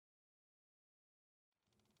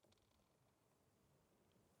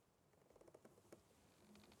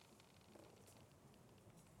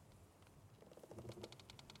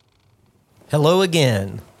Hello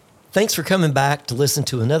again. Thanks for coming back to listen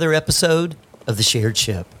to another episode of The Shared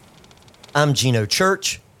Ship. I'm Gino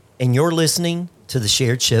Church, and you're listening to the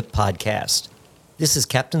Shared Ship podcast. This is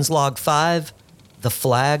Captain's Log 5, The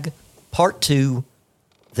Flag, Part 2,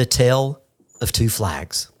 The Tale of Two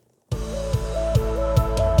Flags.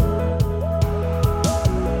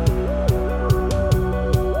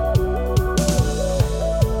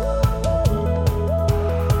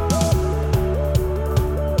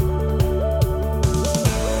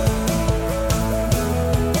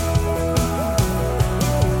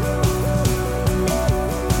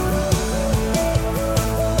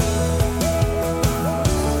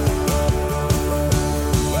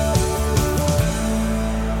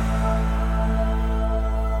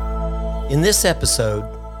 In this episode,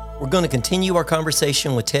 we're going to continue our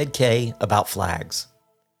conversation with Ted Kay about flags.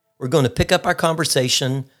 We're going to pick up our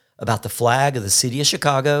conversation about the flag of the city of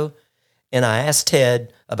Chicago, and I asked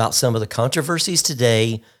Ted about some of the controversies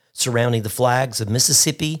today surrounding the flags of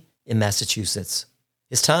Mississippi and Massachusetts.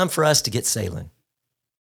 It's time for us to get sailing.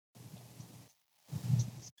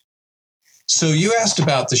 So you asked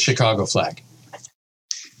about the Chicago flag.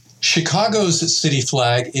 Chicago's city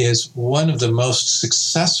flag is one of the most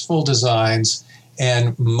successful designs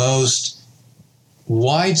and most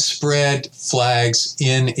widespread flags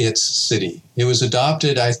in its city. It was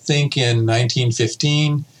adopted, I think, in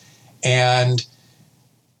 1915 and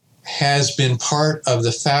has been part of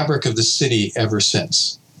the fabric of the city ever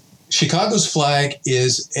since. Chicago's flag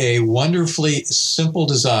is a wonderfully simple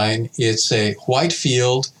design. It's a white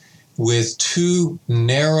field with two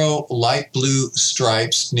narrow light blue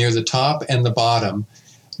stripes near the top and the bottom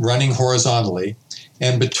running horizontally.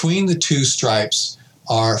 And between the two stripes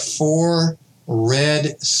are four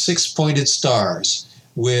red six-pointed stars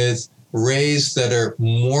with rays that are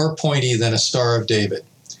more pointy than a Star of David.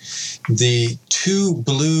 The two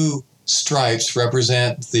blue stripes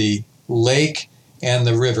represent the lake and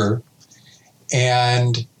the river,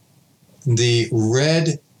 and the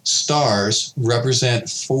red stars represent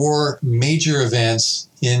four major events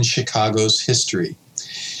in Chicago's history.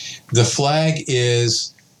 The flag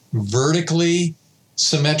is vertically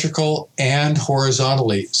symmetrical and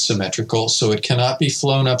horizontally symmetrical, so it cannot be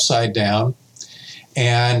flown upside down,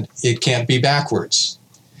 and it can't be backwards.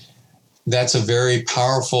 That's a very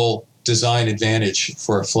powerful design advantage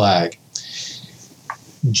for a flag.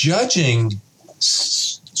 Judging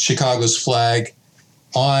Chicago's flag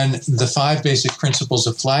on the five basic principles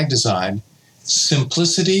of flag design: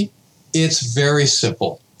 simplicity, it's very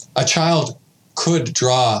simple. A child could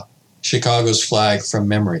draw Chicago's flag from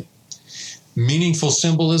memory. Meaningful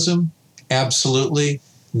symbolism, absolutely.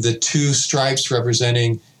 The two stripes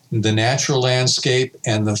representing the natural landscape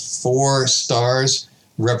and the four stars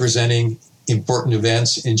representing important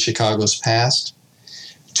events in Chicago's past.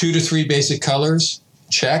 2 to 3 basic colors,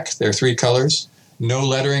 check, there are 3 colors. No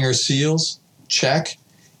lettering or seals, check.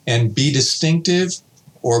 And be distinctive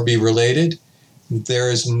or be related. There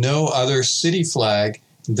is no other city flag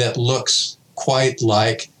that looks quite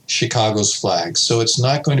like Chicago's flag, so it's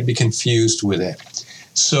not going to be confused with it.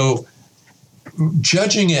 So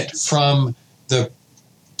judging it from the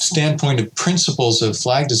standpoint of principles of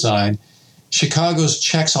flag design, Chicago's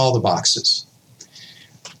checks all the boxes.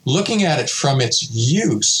 Looking at it from its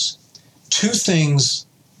use, 2 things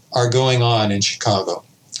are going on in Chicago.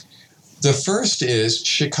 The first is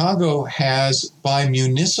Chicago has, by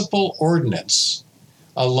municipal ordinance,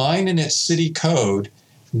 a line in its city code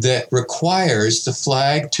that requires the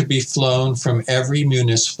flag to be flown from every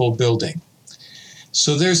municipal building.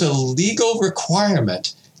 So there's a legal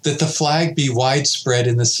requirement that the flag be widespread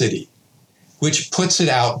in the city, which puts it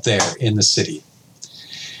out there in the city.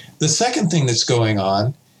 The second thing that's going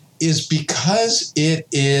on is because it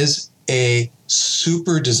is a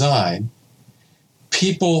super design,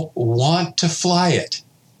 people want to fly it.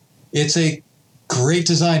 It's a great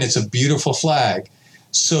design. It's a beautiful flag.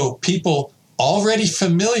 So people already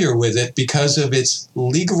familiar with it because of its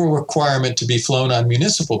legal requirement to be flown on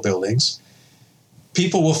municipal buildings,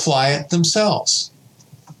 people will fly it themselves.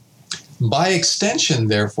 By extension,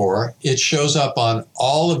 therefore, it shows up on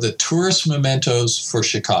all of the tourist mementos for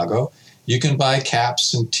Chicago. You can buy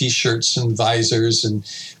caps and T-shirts and visors and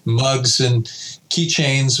mugs and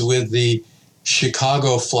keychains with the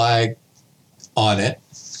Chicago flag on it.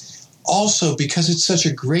 Also, because it's such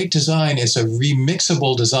a great design, it's a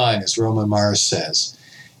remixable design, as Roman Mars says.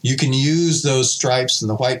 You can use those stripes and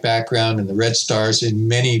the white background and the red stars in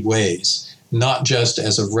many ways, not just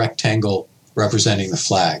as a rectangle representing the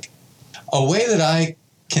flag. A way that I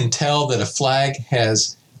can tell that a flag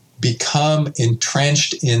has become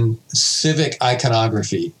entrenched in civic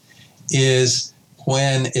iconography is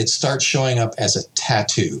when it starts showing up as a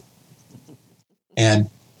tattoo. And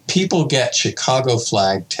people get Chicago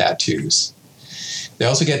flag tattoos. They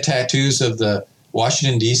also get tattoos of the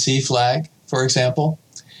Washington, D.C. flag, for example.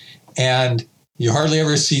 And you hardly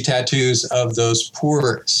ever see tattoos of those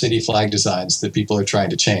poor city flag designs that people are trying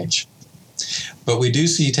to change. But we do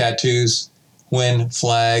see tattoos when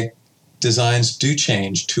flag designs do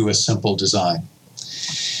change to a simple design.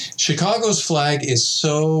 Chicago's flag is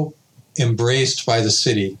so embraced by the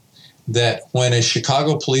city that when a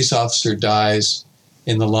Chicago police officer dies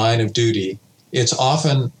in the line of duty, it's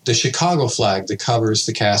often the Chicago flag that covers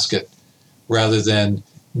the casket rather than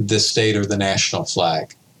the state or the national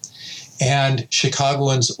flag. And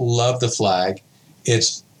Chicagoans love the flag.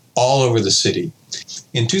 It's all over the city.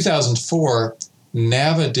 In 2004,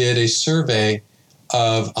 NAVA did a survey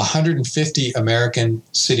of 150 American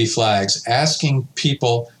city flags, asking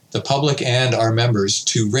people, the public and our members,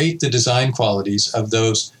 to rate the design qualities of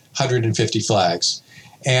those 150 flags.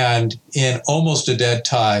 And in almost a dead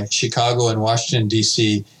tie, Chicago and Washington,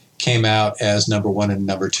 D.C. came out as number one and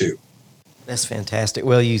number two. That's fantastic.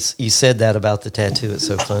 Well, you said that about the tattoo. It's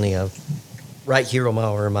so funny. Right here on my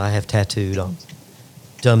arm, I have tattooed on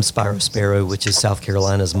Dumb Spiro Sparrow, which is South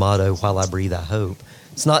Carolina's motto, "While I breathe, I hope."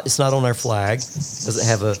 It's not on our flag. It doesn't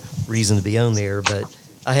have a reason to be on there, but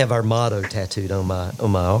I have our motto tattooed on my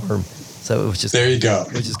arm. So it was just, there you go.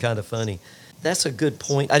 Which is kind of funny. That's a good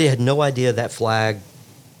point. I had no idea that flag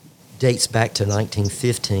dates back to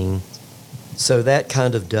 1915. So that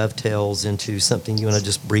kind of dovetails into something you and I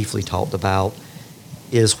just briefly talked about,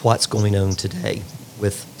 is what's going on today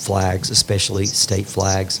with flags, especially state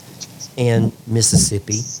flags, and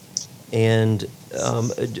Mississippi. And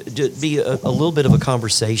be a little bit of a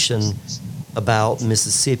conversation about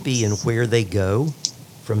Mississippi and where they go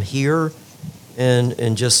from here, and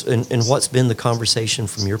what's been the conversation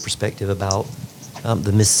from your perspective about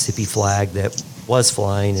the Mississippi flag that was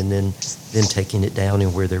flying and then taking it down,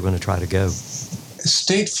 and where they're going to try to go.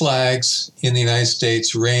 State flags in the United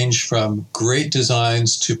States range from great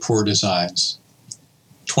designs to poor designs.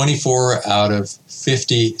 24 out of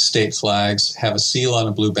 50 state flags have a seal on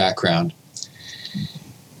a blue background.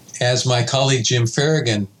 As my colleague Jim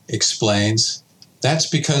Farragon explains, that's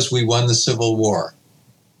because we won the Civil War.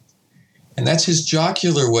 And that's his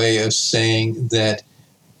jocular way of saying that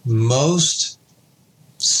most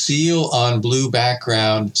seal on blue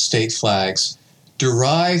background state flags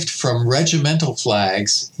derived from regimental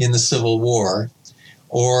flags in the Civil War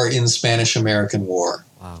or in the Spanish-American War.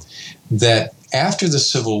 Wow. That after the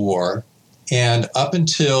Civil War and up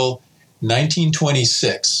until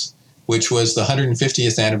 1926, which was the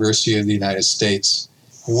 150th anniversary of the United States,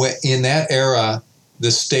 in that era,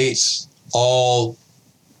 the states all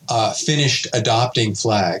finished adopting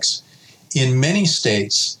flags. In many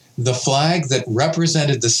states, the flag that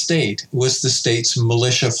represented the state was the state's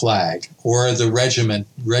militia flag, or the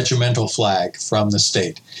regimental flag from the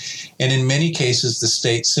state. And in many cases, the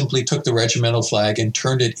state simply took the regimental flag and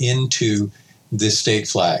turned it into the state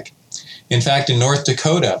flag. In fact, in North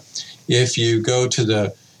Dakota, if you go to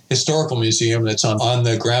the historical museum that's on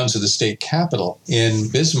the grounds of the state capitol in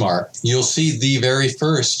Bismarck, you'll see the very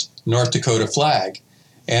first North Dakota flag.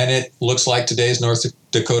 And it looks like today's North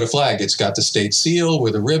Dakota flag. It's got the state seal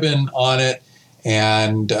with a ribbon on it,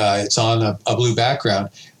 and it's on a blue background.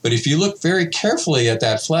 But if you look very carefully at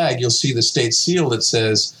that flag, you'll see the state seal that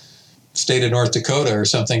says State of North Dakota or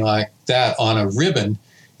something like that on a ribbon.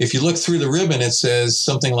 If you look through the ribbon, it says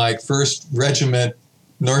something like 1st Regiment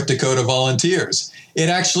North Dakota Volunteers. It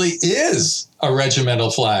actually is a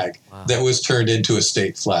regimental flag. Wow. That was turned into a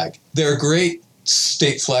state flag. There are great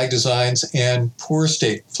state flag designs and poor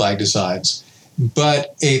state flag designs,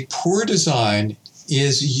 but a poor design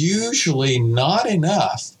is usually not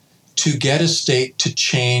enough to get a state to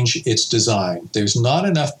change its design. There's not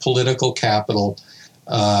enough political capital.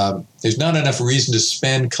 There's not enough reason to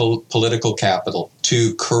spend political capital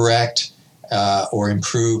to correct or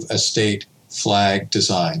improve a state flag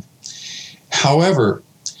design. However,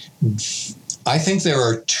 I think there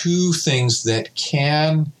are two things that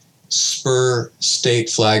can spur state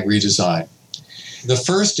flag redesign. The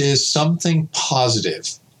first is something positive.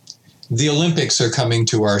 The Olympics are coming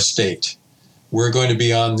to our state. We're going to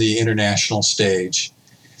be on the international stage.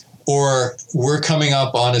 Or we're coming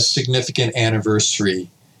up on a significant anniversary.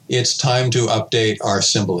 It's time to update our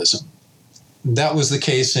symbolism. That was the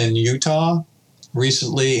case in Utah,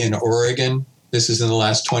 recently in Oregon. This is in the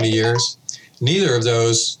last 20 years. Neither of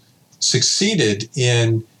those succeeded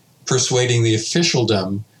in persuading the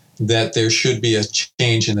officialdom that there should be a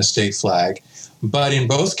change in the state flag. But in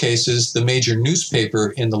both cases, the major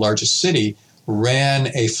newspaper in the largest city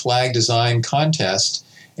ran a flag design contest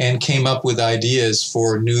and came up with ideas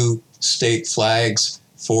for new state flags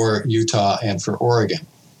for Utah and for Oregon.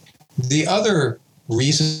 The other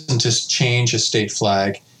reason to change a state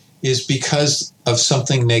flag is because of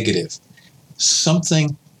something negative,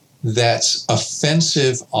 something that's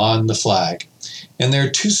offensive on the flag. And there are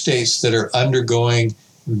two states that are undergoing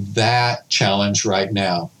that challenge right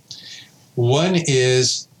now. One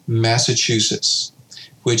is Massachusetts,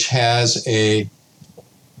 which has a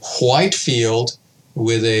white field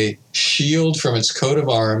with a shield from its coat of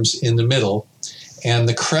arms in the middle and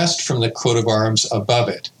the crest from the coat of arms above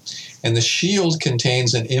it. And the shield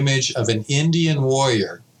contains an image of an Indian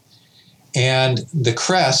warrior, and the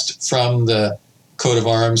crest from the coat of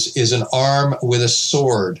arms is an arm with a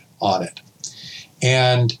sword on it.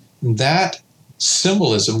 And that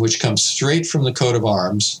symbolism, which comes straight from the coat of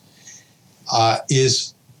arms,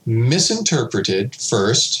 is misinterpreted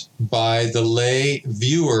first by the lay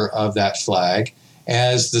viewer of that flag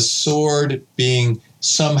as the sword being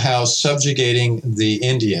somehow subjugating the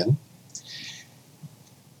Indian.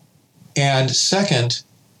 And second,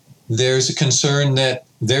 there's a concern that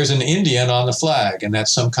there's an Indian on the flag, and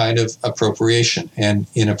that's some kind of appropriation and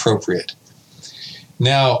inappropriate.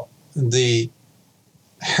 Now, the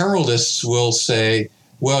heraldists will say,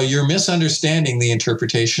 well, you're misunderstanding the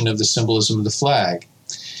interpretation of the symbolism of the flag.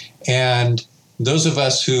 And those of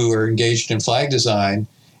us who are engaged in flag design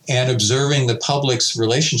and observing the public's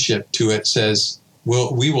relationship to it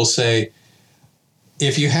we will say,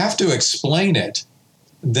 if you have to explain it,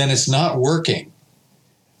 then it's not working.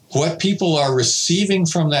 What people are receiving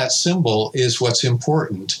from that symbol is what's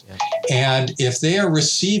important. Yeah. And if they are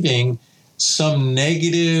receiving some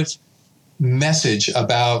negative message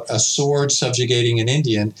about a sword subjugating an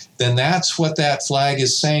Indian, then that's what that flag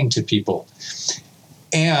is saying to people.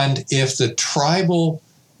 And if the tribal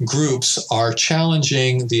groups are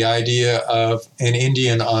challenging the idea of an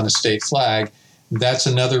Indian on a state flag, that's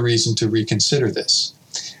another reason to reconsider this.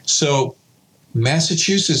 So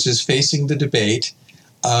Massachusetts is facing the debate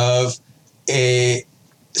of a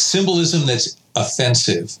symbolism that's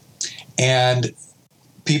offensive. And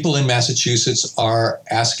people in Massachusetts are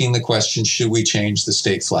asking the question, should we change the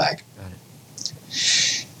state flag?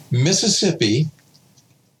 Mississippi,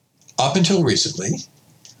 up until recently,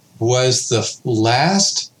 was the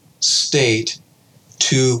last state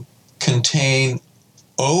to contain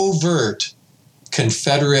overt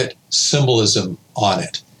Confederate symbolism on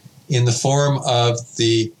it in the form of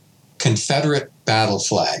the Confederate battle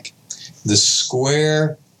flag, the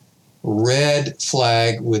square red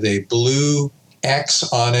flag with a blue X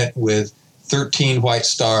on it with 13 white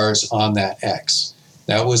stars on that X.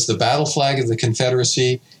 That was the battle flag of the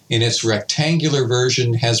Confederacy. In its rectangular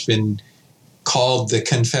version has been called the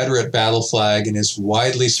Confederate battle flag and is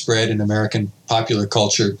widely spread in American popular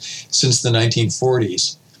culture since the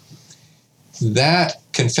 1940s. That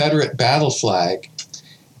Confederate battle flag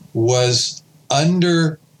was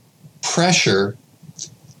under pressure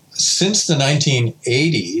since the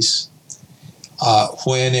 1980s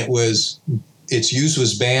when its use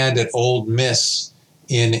was banned at Ole Miss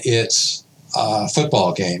in its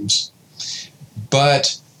football games.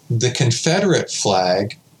 But the Confederate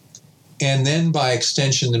flag, and then by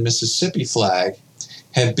extension the Mississippi flag,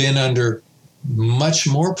 have been under much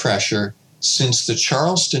more pressure since the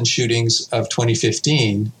Charleston shootings of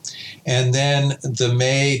 2015, and then the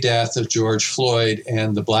May death of George Floyd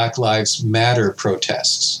and the Black Lives Matter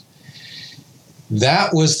protests.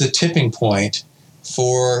 That was the tipping point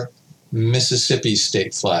for Mississippi's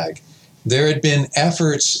state flag. There had been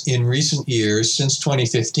efforts in recent years, since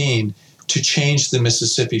 2015, to change the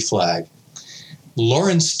Mississippi flag.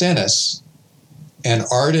 Lawrence Stennis, an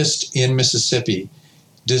artist in Mississippi,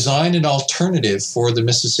 designed an alternative for the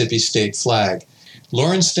Mississippi state flag.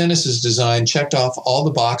 Lawrence Stennis's design checked off all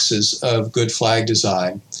the boxes of good flag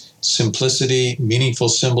design: simplicity, meaningful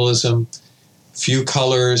symbolism, few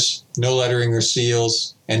colors, no lettering or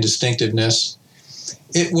seals, and distinctiveness.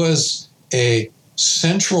 It was a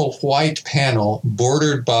central white panel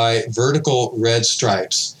bordered by vertical red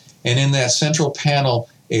stripes, and in that central panel,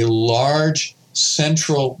 a large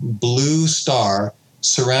central blue star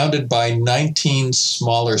surrounded by 19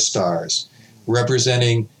 smaller stars,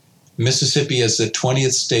 representing Mississippi as the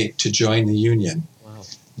 20th state to join the Union. Wow.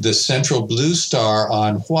 The central blue star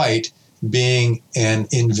on white being an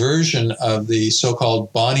inversion of the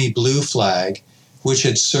so-called Bonnie Blue flag, which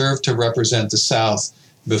had served to represent the South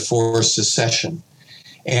before secession.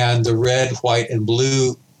 And the red, white, and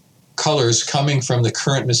blue colors coming from the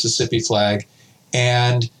current Mississippi flag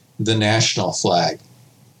and the national flag.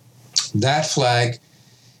 That flag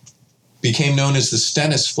became known as the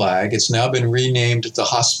Stennis flag, it's now been renamed the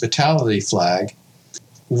Hospitality flag,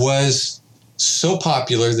 was so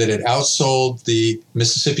popular that it outsold the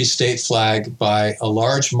Mississippi state flag by a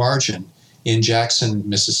large margin in Jackson,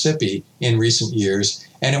 Mississippi in recent years,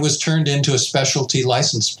 and it was turned into a specialty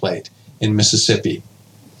license plate in Mississippi.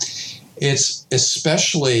 It's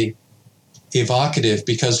especially evocative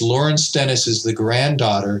because Lauren Stennis is the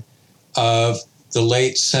granddaughter of the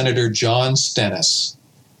late Senator John Stennis,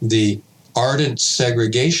 the ardent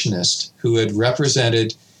segregationist who had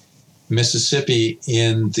represented Mississippi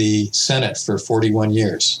in the Senate for 41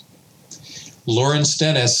 years. Lauren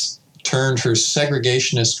Stennis turned her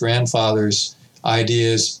segregationist grandfather's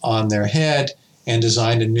ideas on their head and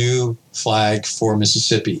designed a new flag for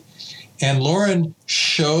Mississippi. And Lauren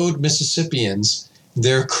showed Mississippians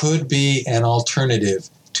there could be an alternative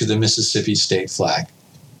to the Mississippi state flag.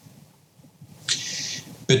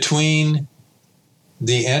 Between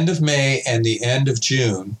the end of May and the end of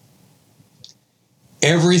June,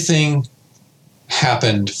 everything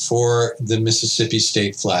happened for the Mississippi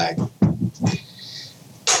state flag.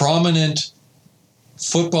 Prominent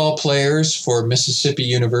football players for Mississippi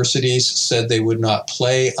universities said they would not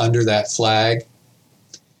play under that flag.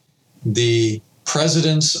 The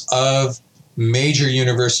presidents of major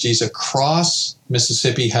universities across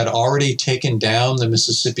Mississippi had already taken down the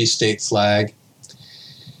Mississippi state flag.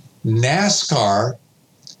 NASCAR,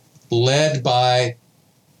 led by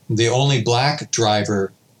the only black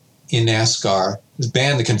driver in NASCAR,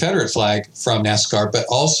 banned the Confederate flag from NASCAR, but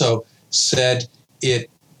also said it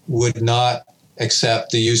would not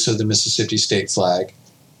accept the use of the Mississippi state flag.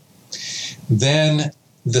 Then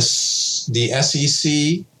the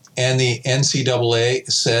SEC and the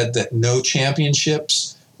NCAA said that no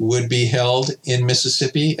championships would be held in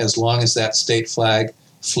Mississippi as long as that state flag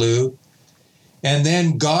flew. And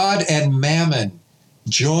then God and Mammon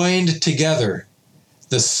joined together.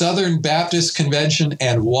 The Southern Baptist Convention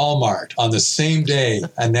and Walmart on the same day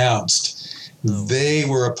announced they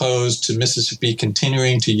were opposed to Mississippi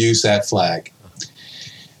continuing to use that flag.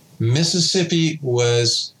 Mississippi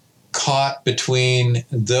was caught between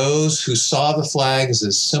those who saw the flag as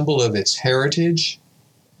a symbol of its heritage,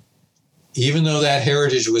 even though that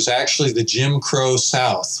heritage was actually the Jim Crow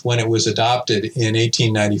South when it was adopted in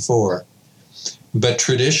 1894. But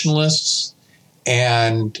traditionalists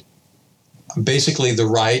and basically the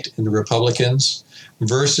right and the Republicans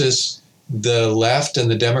versus the left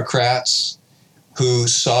and the Democrats who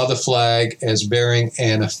saw the flag as bearing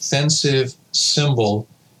an offensive symbol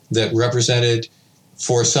that represented,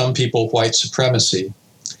 for some people, white supremacy.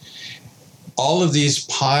 All of these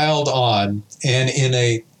piled on, and in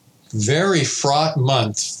a very fraught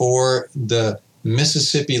month for the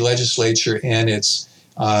Mississippi legislature and its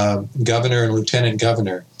governor and lieutenant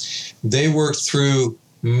governor, they worked through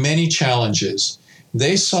many challenges.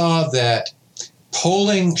 They saw that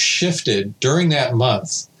polling shifted during that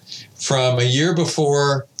month from a year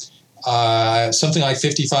before, something like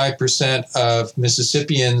 55% of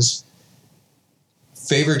Mississippians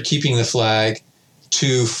favored keeping the flag,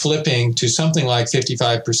 to flipping to something like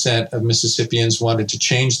 55% of Mississippians wanted to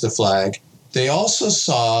change the flag. They also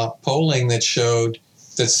saw polling that showed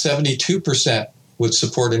that 72% would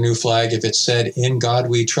support a new flag if it said, "In God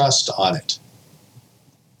We Trust" on it.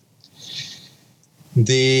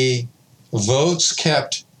 The votes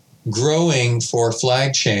kept growing for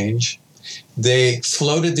flag change. They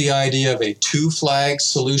floated the idea of a two-flag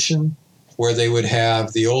solution where they would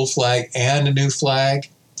have the old flag and a new flag.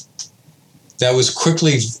 That was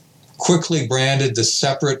quickly branded the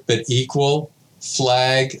separate but equal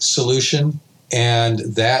flag solution, and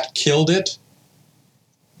that killed it.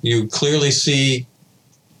 You clearly see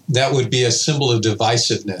that would be a symbol of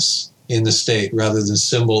divisiveness in the state rather than a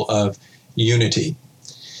symbol of unity.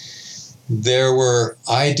 There were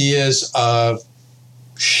ideas of,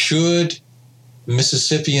 should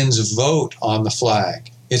Mississippians vote on the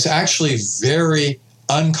flag? It's actually very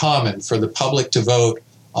uncommon for the public to vote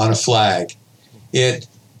on a flag. It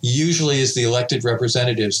usually is the elected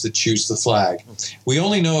representatives that choose the flag. We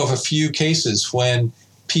only know of a few cases when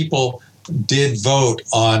people did vote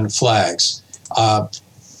on flags.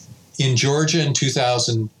 In Georgia in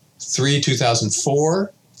 2003,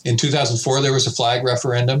 2004, in 2004 there was a flag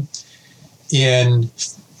referendum. In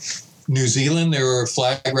New Zealand, there were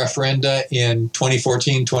flag referenda in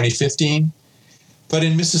 2014, 2015. But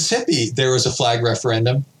in Mississippi, there was a flag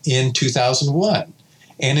referendum in 2001.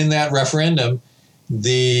 And in that referendum,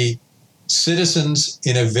 the citizens,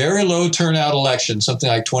 in a very low turnout election, something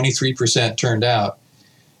like 23% turned out,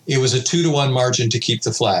 it was a 2-to-1 margin to keep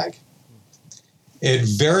the flag. It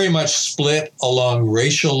very much split along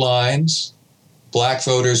racial lines. Black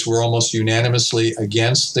voters were almost unanimously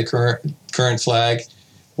against the current flag.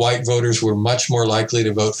 White voters were much more likely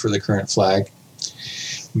to vote for the current flag.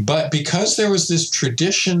 But because there was this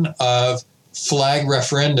tradition of flag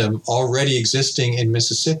referendum already existing in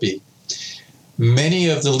Mississippi, many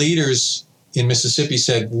of the leaders in Mississippi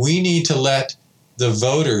said, we need to let the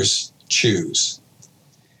voters choose.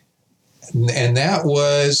 And that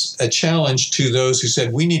was a challenge to those who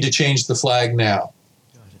said, we need to change the flag now.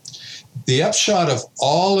 The upshot of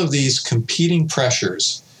all of these competing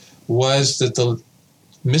pressures was that the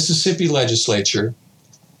Mississippi legislature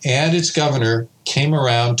and its governor came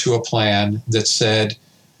around to a plan that said,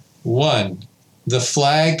 one, the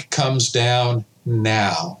flag comes down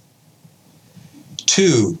now.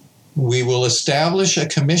 Two, we will establish a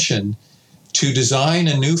commission to design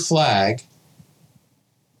a new flag.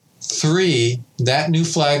 Three, that new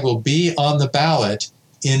flag will be on the ballot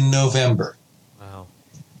in November. Wow.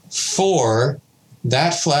 Four,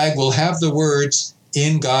 that flag will have the words,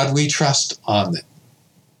 "In God We Trust" on it.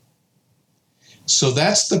 So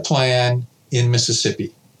that's the plan in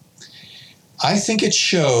Mississippi. I think it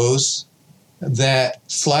shows that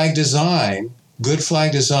flag design, good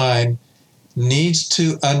flag design, needs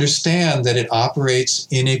to understand that it operates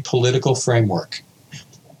in a political framework.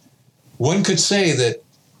 One could say that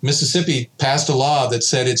Mississippi passed a law that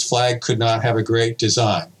said its flag could not have a great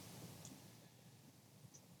design.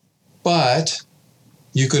 But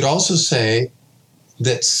you could also say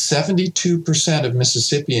that 72% of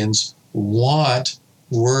Mississippians want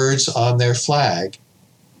words on their flag,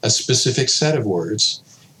 a specific set of words,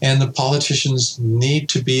 and the politicians need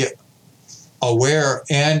to be aware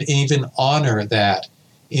and even honor that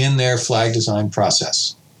in their flag design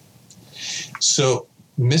process. So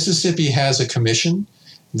Mississippi has a commission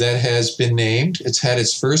that has been named. It's had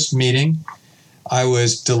its first meeting. I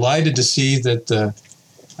was delighted to see that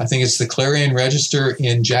I think it's the Clarion Register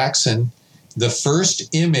in Jackson, the first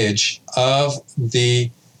image of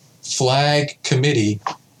the flag committee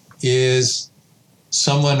is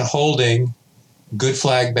someone holding good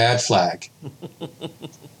flag, bad flag.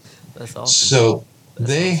 That's awesome. So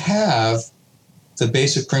they have the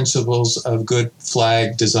basic principles of good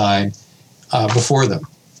flag design before them.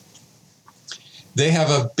 They have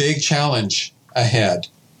a big challenge ahead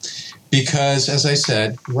because, as I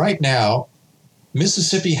said, right now,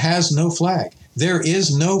 Mississippi has no flag. There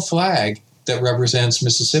is no flag that represents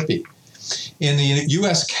Mississippi. In the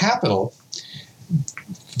U.S. Capitol,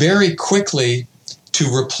 very quickly,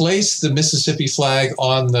 to replace the Mississippi flag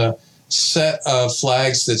on the set of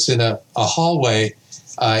flags that's in a hallway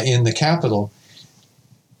in the Capitol,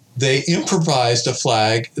 they improvised a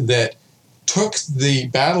flag that took the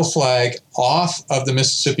battle flag off of the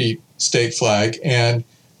Mississippi state flag and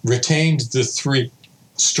retained the three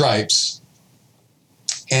stripes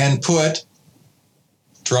and put,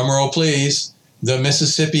 drumroll please, the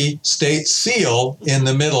Mississippi state seal in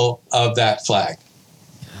the middle of that flag.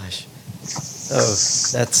 Gosh. Oh,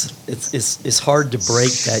 it's hard to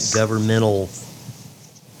break that governmental,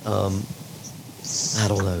 I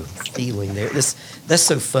don't know, feeling there. That's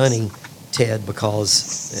so funny, Ted,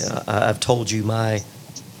 because I've told you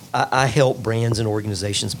I help brands and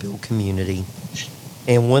organizations build community,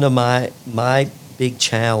 and one of my big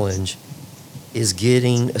challenge is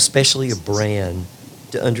getting, especially a brand,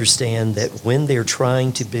 to understand that when they're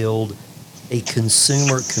trying to build a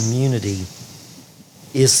consumer community,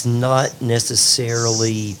 it's not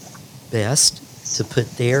necessarily best to put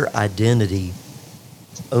their identity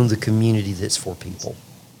on the community that's for people.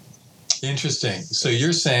 Interesting. So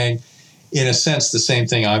you're saying, in a sense, the same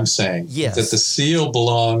thing I'm saying. Yes. That the seal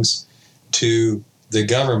belongs to the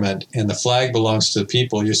government and the flag belongs to the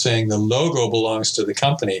people. You're saying the logo belongs to the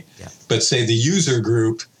company, yeah. But say the user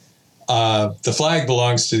group, the flag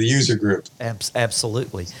belongs to the user group.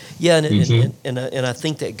 Absolutely. Yeah, and I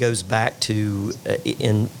think that goes back to,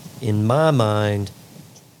 in my mind,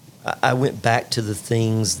 I went back to the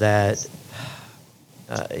things that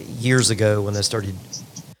years ago when I started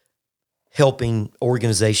helping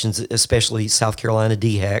organizations, especially South Carolina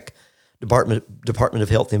DHEC, Department of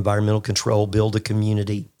Health and Environmental Control, build a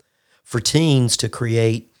community for teens to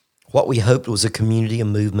create what we hoped was a community, a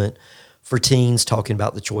movement for teens talking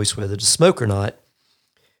about the choice whether to smoke or not.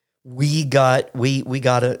 We got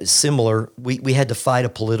a similar, we had to fight a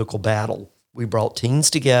political battle. We brought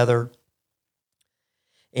teens together,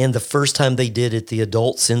 and the first time they did it, the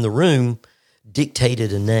adults in the room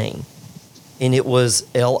dictated a name, and it was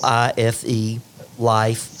LIFE,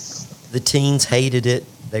 life. The teens hated it.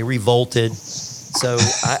 They revolted. So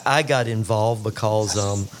I got involved because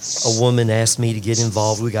a woman asked me to get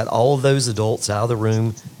involved. We got all of those adults out of the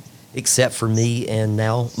room, except for me and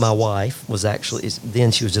now my wife was actually,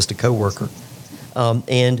 then she was just a coworker.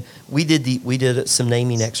 And we did some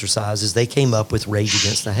naming exercises. They came up with Rage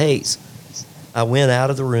Against the Haze. I went out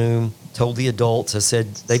of the room, told the adults, I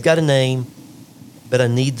said, they've got a name, but I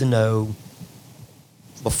need to know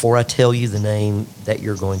before I tell you the name that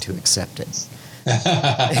you're going to accept it.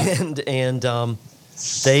 and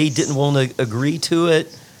they didn't want to agree to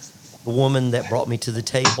it. The woman that brought me to the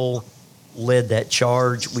table led that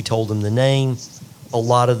charge. We told them the name. A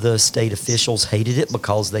lot of the state officials hated it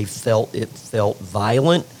because they felt it felt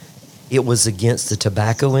violent. It was against the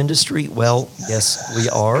tobacco industry. Well, yes, we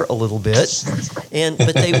are a little bit.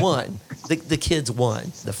 But they won. The kids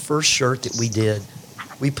won. The first shirt that we did,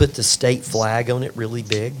 we put the state flag on it really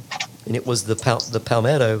big, and it was the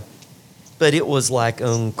Palmetto, but it was like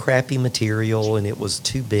on crappy material, and it was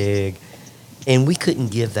too big, and we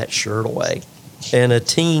couldn't give that shirt away. And a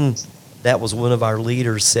teen that was one of our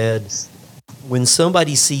leaders said, when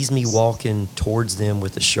somebody sees me walking towards them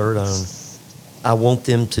with a shirt on, I want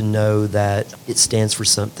them to know that it stands for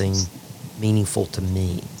something meaningful to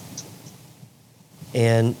me.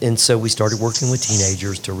 And so we started working with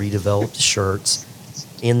teenagers to redevelop the shirts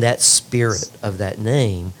in that spirit of that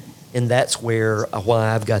name. And that's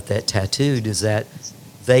why I've got that tattooed, is that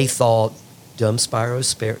they thought dumb sparrow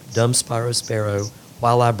sparrow,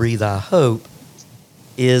 while I breathe I hope,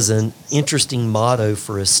 is an interesting motto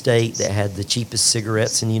for a state that had the cheapest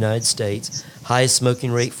cigarettes in the United States, highest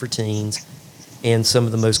smoking rate for teens, and some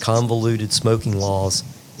of the most convoluted smoking laws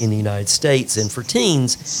in the United States. And for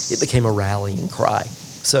teens, it became a rallying cry.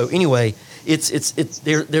 So anyway,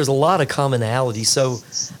 there's a lot of commonality. So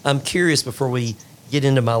I'm curious, before we get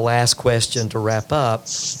into my last question to wrap up,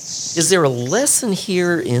 is there a lesson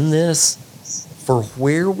here in this for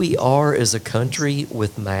where we are as a country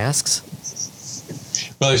with masks?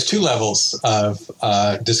 Well, there's two levels of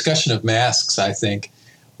discussion of masks, I think.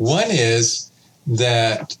 One is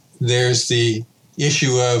that there's the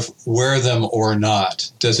issue of wear them or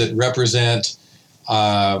not. Does it represent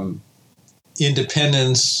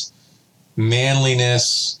independence,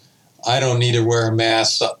 manliness? I don't need to wear a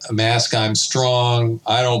mask. I'm strong.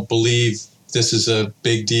 I don't believe this is a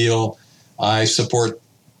big deal. I support,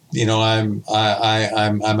 I'm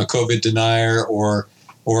a COVID denier, or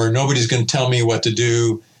nobody's going to tell me what to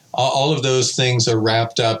do. All of those things are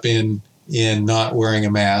wrapped up in not wearing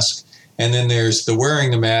a mask. And then there's the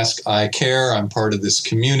wearing the mask. I care. I'm part of this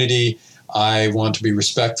community. I want to be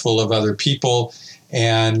respectful of other people.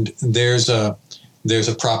 And there's a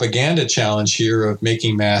propaganda challenge here of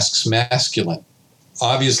making masks masculine.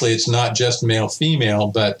 Obviously, it's not just male-female,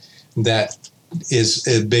 but that is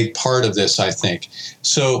a big part of this, I think.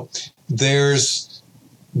 So there's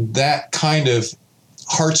that kind of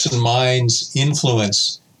hearts and minds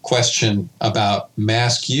influence question about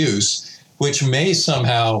mask use, which may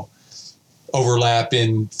somehow overlap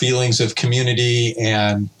in feelings of community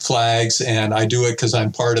and flags, and I do it because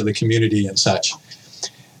I'm part of the community and such.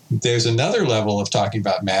 There's another level of talking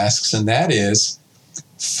about masks, and that is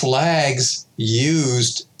flags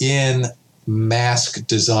used in mask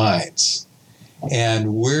designs.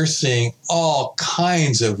 And we're seeing all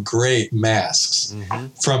kinds of great masks,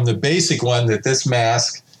 from the basic one that this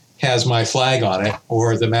mask has my flag on it,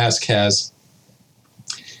 or the mask has,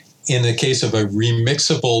 in the case of a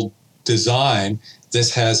remixable design,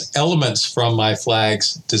 this has elements from my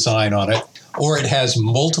flag's design on it, or it has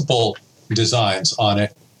multiple designs on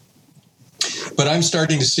it. But I'm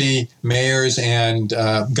starting to see mayors and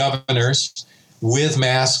governors with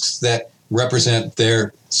masks that represent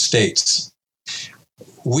their states.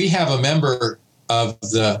 We have a member of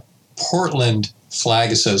the Portland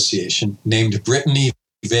Flag Association named Brittany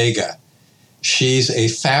Vega. She's a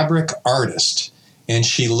fabric artist, and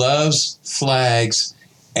she loves flags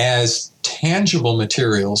as tangible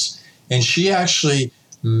materials, and she actually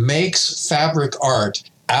makes fabric art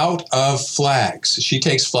out of flags. She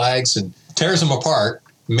takes flags and tears them apart,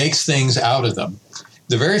 makes things out of them.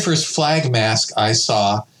 The very first flag mask I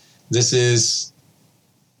saw, this is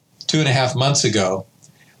 2.5 months ago,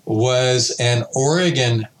 was an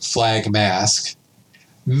Oregon flag mask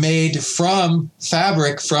made from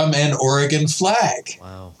fabric from an Oregon flag.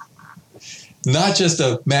 Wow. Not just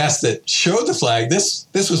a mask that showed the flag. This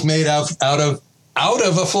was made out of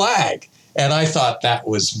a flag. And I thought that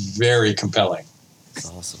was very compelling. That's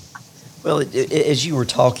awesome. Well, as you were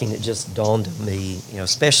talking, it just dawned on me,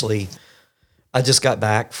 especially I just got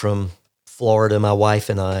back from Florida. My wife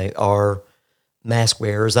and I are mask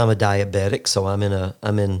wearers. I'm a diabetic, so I'm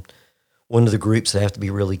in one of the groups that have to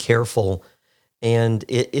be really careful. And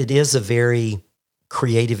it is a very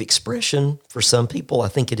creative expression for some people. I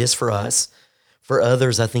think it is for us. For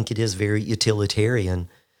others, I think it is very utilitarian.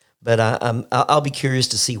 But I'll be curious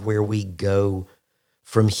to see where we go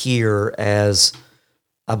from here, as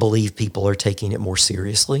I believe people are taking it more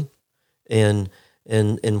seriously, and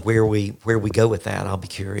where we go with that. I'll be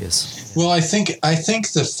curious. Well, I think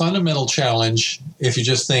the fundamental challenge, if you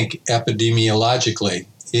just think epidemiologically,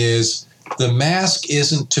 is the mask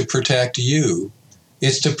isn't to protect you,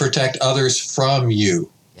 it's to protect others from you.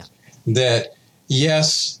 Yeah. That,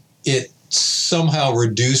 yes, it somehow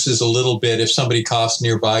reduces a little bit. If somebody coughs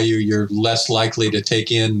nearby you, you're less likely to take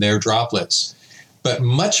in their droplets. But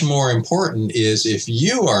much more important is, if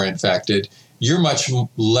you are infected, you're much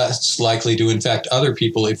less likely to infect other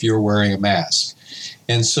people if you're wearing a mask.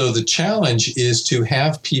 And so the challenge is to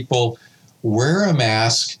have people wear a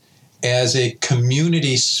mask as a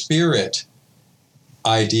community spirit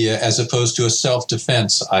idea, as opposed to a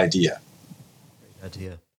self-defense idea. Great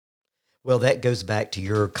idea. Well, that goes back to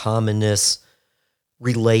your commonness,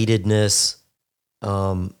 relatedness.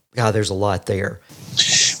 God, there's a lot there.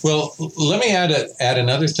 Well, let me add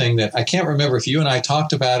another thing that I can't remember if you and I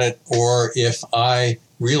talked about it or if I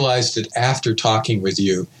realized it after talking with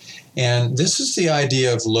you. And this is the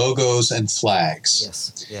idea of logos and flags.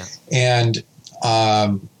 Yes. Yeah.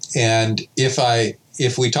 And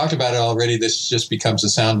if we talked about it already, this just becomes a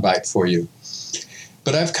soundbite for you.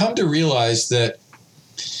 But I've come to realize that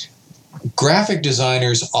graphic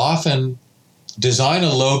designers often design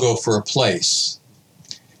a logo for a place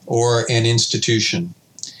or an institution,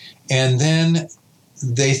 and then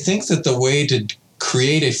they think that the way to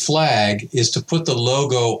create a flag is to put the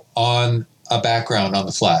logo on a background on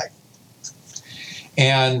the flag.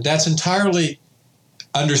 And that's entirely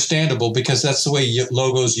understandable, because that's the way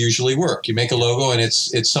logos usually work. You make a logo and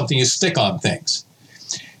it's something you stick on things.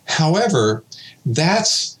 However,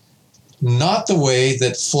 that's not the way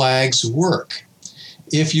that flags work.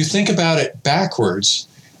 If you think about it backwards,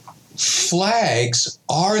 flags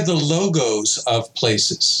are the logos of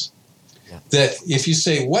places. Yeah. That if you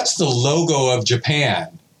say, what's the logo of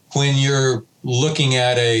Japan, when you're looking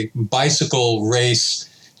at a bicycle race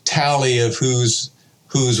tally of who's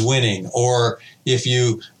winning, or if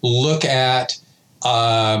you look at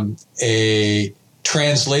a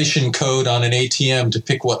translation code on an ATM to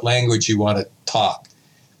pick what language you want to talk,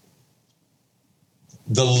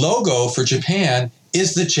 the logo for Japan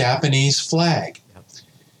is the Japanese flag. Yep.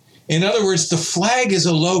 In other words, the flag is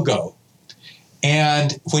a logo.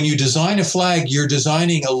 And when you design a flag, you're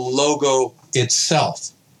designing a logo itself.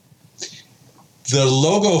 The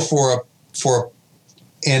logo for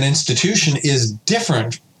an institution is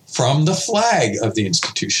different from the flag of the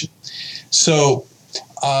institution. So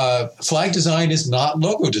flag design is not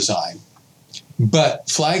logo design, but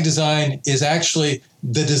flag design is actually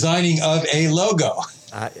the designing of a logo.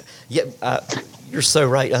 You're so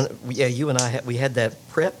right. You and I we had that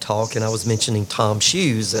prep talk, and I was mentioning Tom's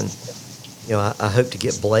Shoes, and I hope to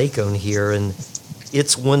get Blake on here, and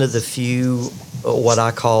it's one of the few what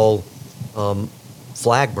I call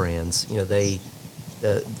flag brands. It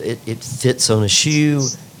fits on a shoe.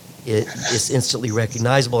 It's instantly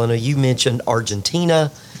recognizable. I know you mentioned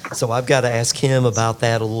Argentina, so I've got to ask him about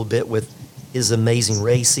that a little bit with his amazing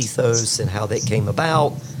race ethos and how that came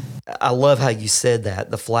about. I love how you said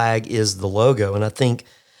that. The flag is the logo. And I think,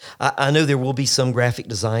 I know there will be some graphic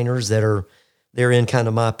designers they're in kind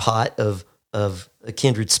of my pot of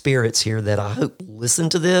kindred spirits here that I hope listen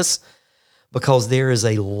to this, because there is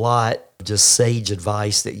a lot of just sage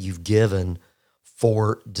advice that you've given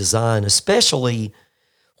for design, especially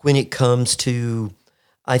when it comes to,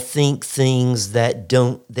 I think, things that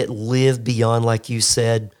live beyond, like you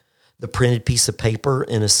said, the printed piece of paper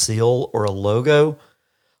and a seal or a logo.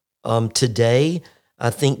 Today,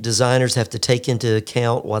 I think designers have to take into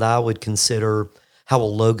account what I would consider how a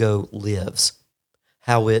logo lives,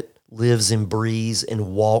 how it lives and breathes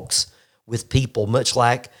and walks with people, much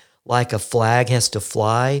like a flag has to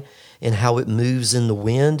fly, and how it moves in the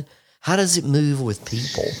wind. How does it move with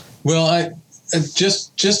people? Well, I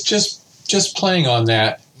just playing on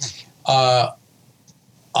that.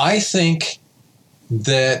 I think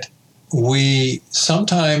that we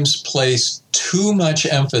sometimes place too much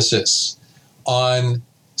emphasis on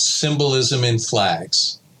symbolism in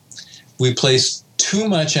flags. We place too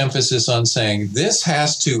much emphasis on saying this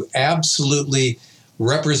has to absolutely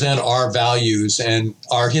represent our values and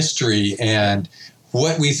our history and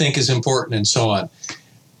what we think is important and so on.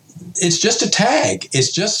 It's just a tag.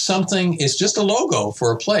 It's just something, it's just a logo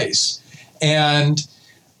for a place. And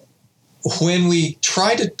when we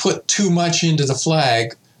try to put too much into the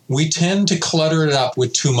flag, we tend to clutter it up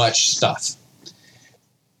with too much stuff.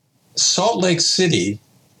 Salt Lake City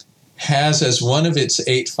has as one of its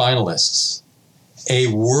 8 finalists a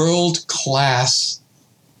world-class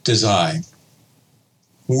design.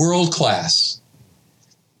 World-class.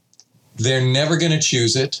 They're never going to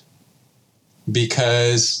choose it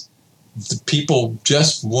because the people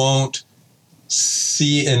just won't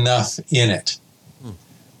see enough in it.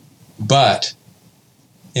 But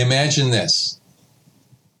imagine this.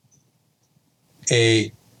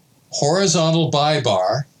 A horizontal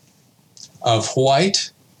bibar of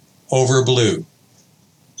white over blue.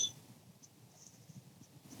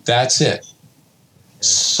 That's it.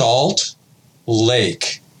 Salt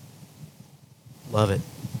Lake. Love it.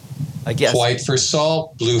 I guess. White for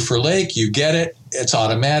salt, blue for lake. You get it. It's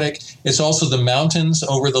automatic. It's also the mountains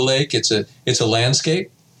over the lake. It's a landscape.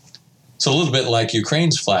 It's a little bit like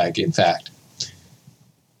Ukraine's flag, in fact.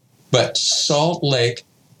 But Salt Lake,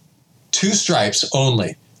 2 stripes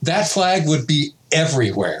only. That flag would be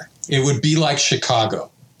everywhere. It would be like Chicago.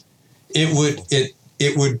 It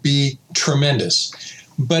would be tremendous.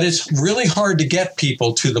 But it's really hard to get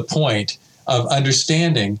people to the point of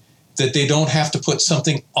understanding that they don't have to put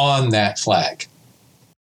something on that flag.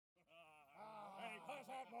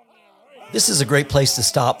 This is a great place to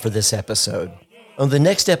stop for this episode. On the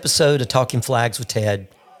next episode of Talking Flags with Ted,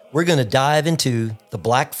 we're going to dive into the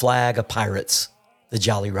black flag of pirates, the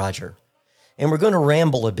Jolly Roger. And we're going to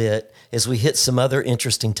ramble a bit as we hit some other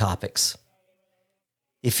interesting topics.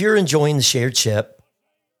 If you're enjoying the Shared Ship,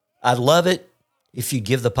 I'd love it if you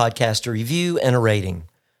give the podcast a review and a rating.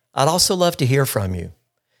 I'd also love to hear from you.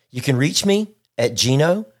 You can reach me at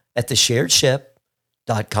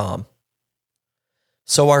gino@thesharedship.com.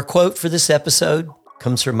 So our quote for this episode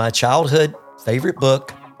comes from my childhood favorite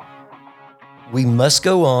book, We Must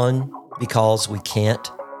Go On Because We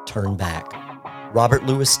Can't Turn Back. Robert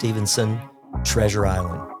Louis Stevenson, Treasure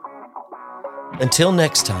Island. Until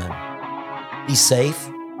next time, be safe,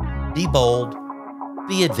 be bold,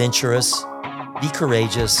 be adventurous, be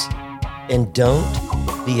courageous, and don't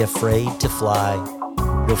be afraid to fly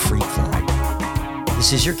your freak flag.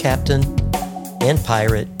 This is your captain and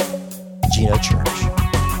pirate, Gino Church.